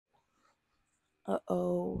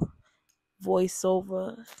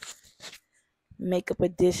Voiceover makeup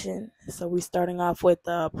edition. So we're starting off with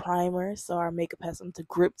a primer, so our makeup has something to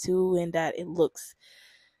grip to and that it looks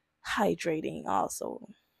hydrating. Also,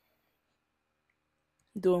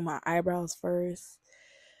 doing my eyebrows first.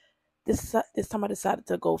 This time I decided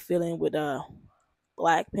to go fill in with a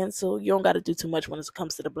black pencil. You don't got to do too much when it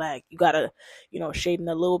comes to the black. You gotta, shading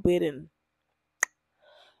a little bit and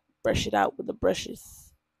brush it out with the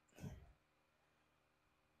brushes.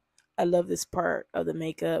 I love this part of the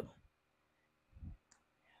makeup,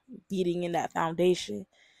 beating in that foundation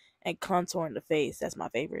and contouring the face. That's my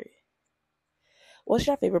favorite. What's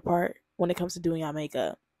your favorite part when it comes to doing your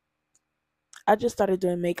makeup? I just started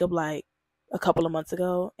doing makeup like a couple of months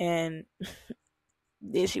ago, and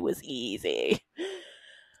this shit was easy.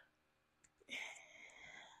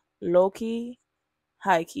 Low key,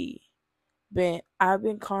 high key. I've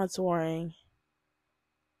been contouring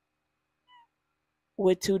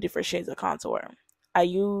with two different shades of contour. I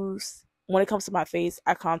use when it comes to my face,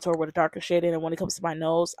 I contour with a darker shade, and when it comes to my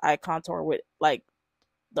nose, I contour with like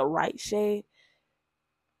the right shade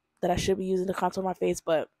that I should be using to contour my face.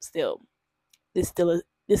 But still, this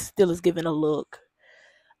still is giving a look.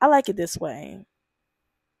 I like it this way.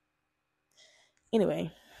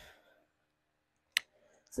 Anyway,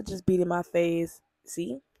 so just beating my face.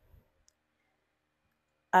 See,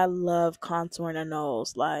 I love contouring a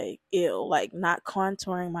nose. Like ew, like not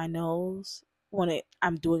contouring my nose when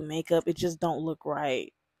I'm doing makeup. It just don't look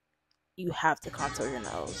right. You have to contour your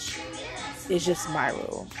nose. It's just my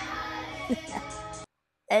rule.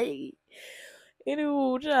 Hey,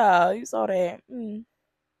 anywho, child, you saw that.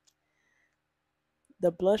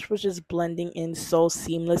 The blush was just blending in so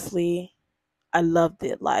seamlessly. I loved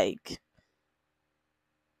it. Like,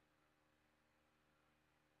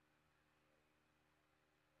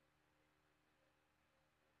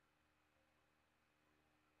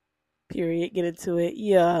 period. Get into it.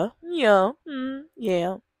 Yeah, yeah,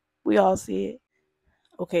 yeah. We all see it.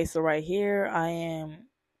 Okay, so right here, I am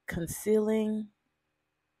concealing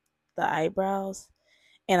the eyebrows,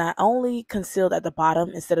 and I only concealed at the bottom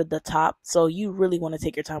instead of the top. So you really want to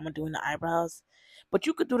take your time when doing the eyebrows, but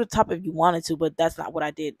you could do the top if you wanted to. But that's not what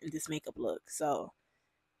I did in this makeup look. So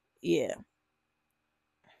yeah,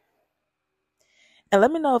 and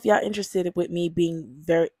let me know if y'all interested with me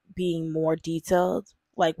being more detailed,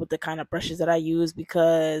 like with the kind of brushes that I use,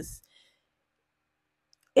 because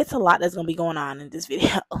it's a lot that's gonna be going on in this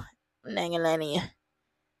video. Nangalani.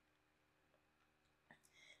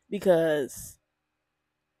 Because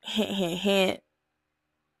hint hint hint,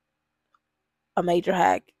 a major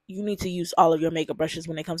hack, you need to use all of your makeup brushes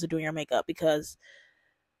when it comes to doing your makeup, because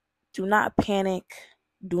do not panic,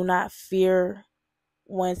 do not fear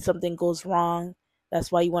when something goes wrong.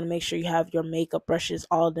 That's why you want to make sure you have your makeup brushes,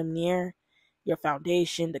 all of them near your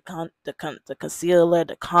foundation, the concealer,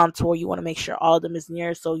 the contour. You want to make sure all of them is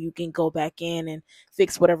near so you can go back in and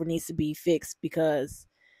fix whatever needs to be fixed, because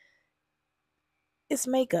it's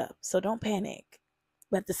makeup. So don't panic.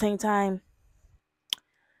 But at the same time,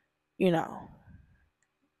 you know,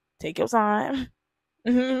 take your time.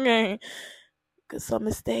 Okay. Because some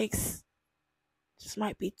mistakes just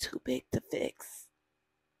might be too big to fix.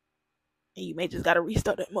 And you may just gotta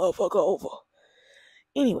restart that motherfucker over.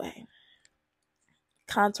 Anyway,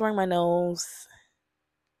 contouring my nose.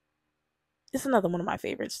 It's another one of my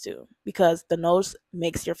favorites too. Because the nose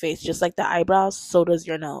makes your face just like the eyebrows, so does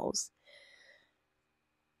your nose.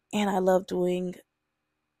 And I love doing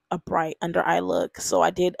a bright under eye look. So I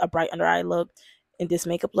did a bright under eye look in this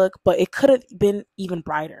makeup look, but it could have been even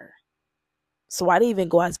brighter. So I didn't even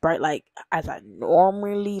go as bright like as I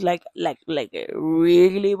normally like it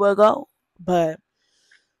really would go. But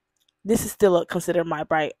this is still considered my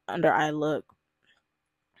bright under eye look.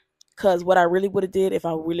 Cause what I really would have did if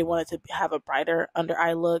I really wanted to have a brighter under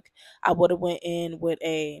eye look, I would have went in with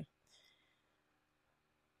a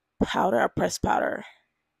powder, a pressed powder,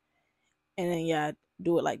 and then yeah,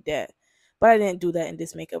 do it like that. But I didn't do that in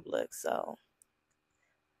this makeup look. So,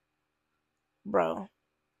 bro,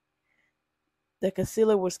 the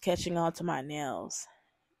concealer was catching on to my nails,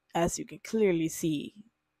 as you can clearly see.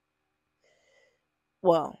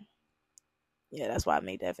 Well, yeah, that's why I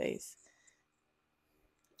made that face.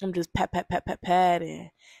 I'm just pat, pat, pat, pat, pat, and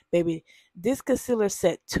baby, this concealer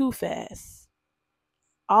set too fast.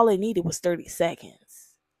 All it needed was 30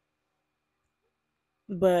 seconds.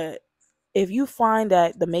 But if you find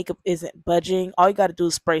that the makeup isn't budging, all you got to do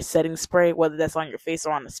is spray setting spray, whether that's on your face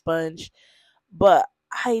or on a sponge. But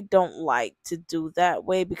I don't like to do that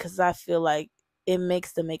way because I feel like it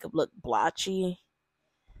makes the makeup look blotchy.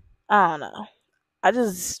 I don't know. I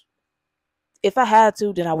just If I had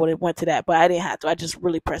to, then I would have went to that, but I didn't have to. I just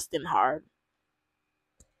really pressed in hard.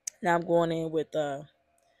 Now I'm going in with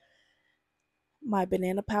my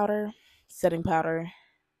banana powder, setting powder,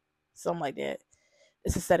 something like that.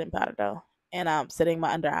 It's a setting powder though, and I'm setting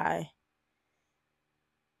my under eye.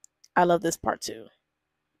 I love this part too,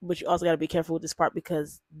 but you also got to be careful with this part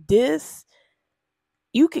because this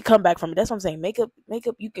you can come back from it. That's what I'm saying. Makeup,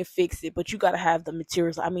 you can fix it, but you got to have the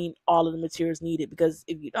materials. I mean, all of the materials needed because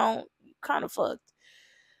if you don't, you kind of fucked.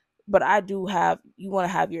 But I do have. You want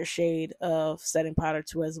to have your shade of setting powder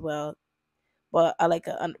too as well. But I like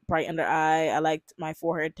a bright under eye. I like my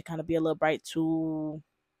forehead to kind of be a little bright too.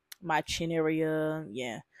 My chin area,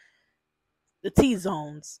 yeah, the T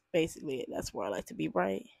zones basically. That's where I like to be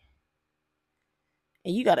bright.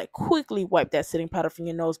 And you gotta quickly wipe that setting powder from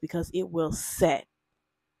your nose because it will set.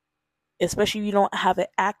 Especially if you don't have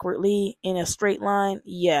it accurately in a straight line.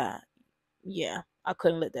 Yeah, yeah. I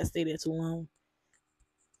couldn't let that stay there too long.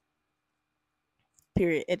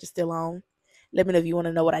 Period. Edge is still on. Let me know if you want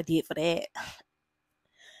to know what I did for that.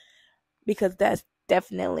 Because that's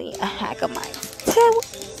definitely a hack of mine too.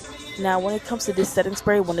 Now, when it comes to this setting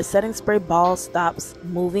spray, when the setting spray ball stops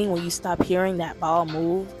moving, when you stop hearing that ball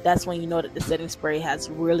move, that's when you know that the setting spray has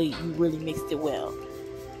really mixed it well.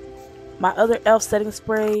 My other e.l.f. setting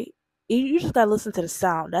spray, you just gotta listen to the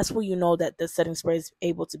sound. That's when you know that the setting spray is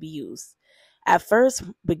able to be used. At first,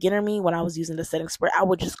 beginner me, when I was using the setting spray, I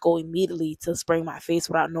would just go immediately to spraying my face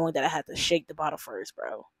without knowing that I had to shake the bottle first,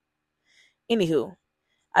 bro. Anywho,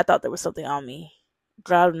 I thought there was something on me.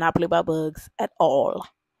 Girl, I do not play by bugs at all.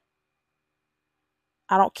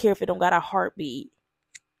 I don't care if it don't got a heartbeat.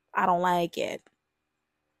 I don't like it.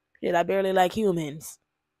 Shit, I barely like humans.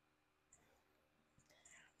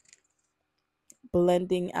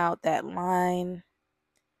 Blending out that line.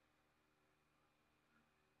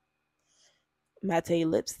 Matte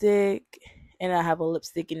lipstick. And I have a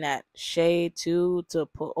lipstick in that shade too to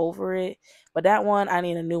put over it. But that one, I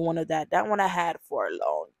need a new one of that. That one I had for a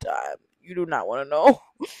long time. You do not want to know.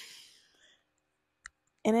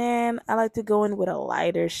 And then I like to go in with a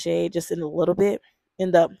lighter shade, just in a little bit.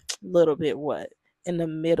 In the little bit what? In the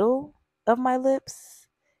middle of my lips.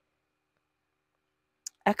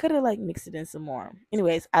 I could have like mixed it in some more.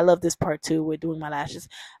 Anyways, I love this part too with doing my lashes.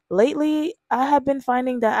 Lately, I have been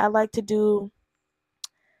finding that I like to do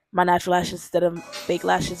my natural lashes instead of fake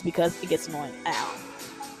lashes because it gets annoying. Ow.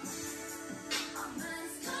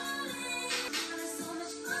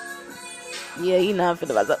 Yeah, you know I'm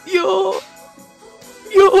feeling myself. Yo.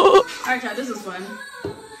 Alright, y'all, this was fun.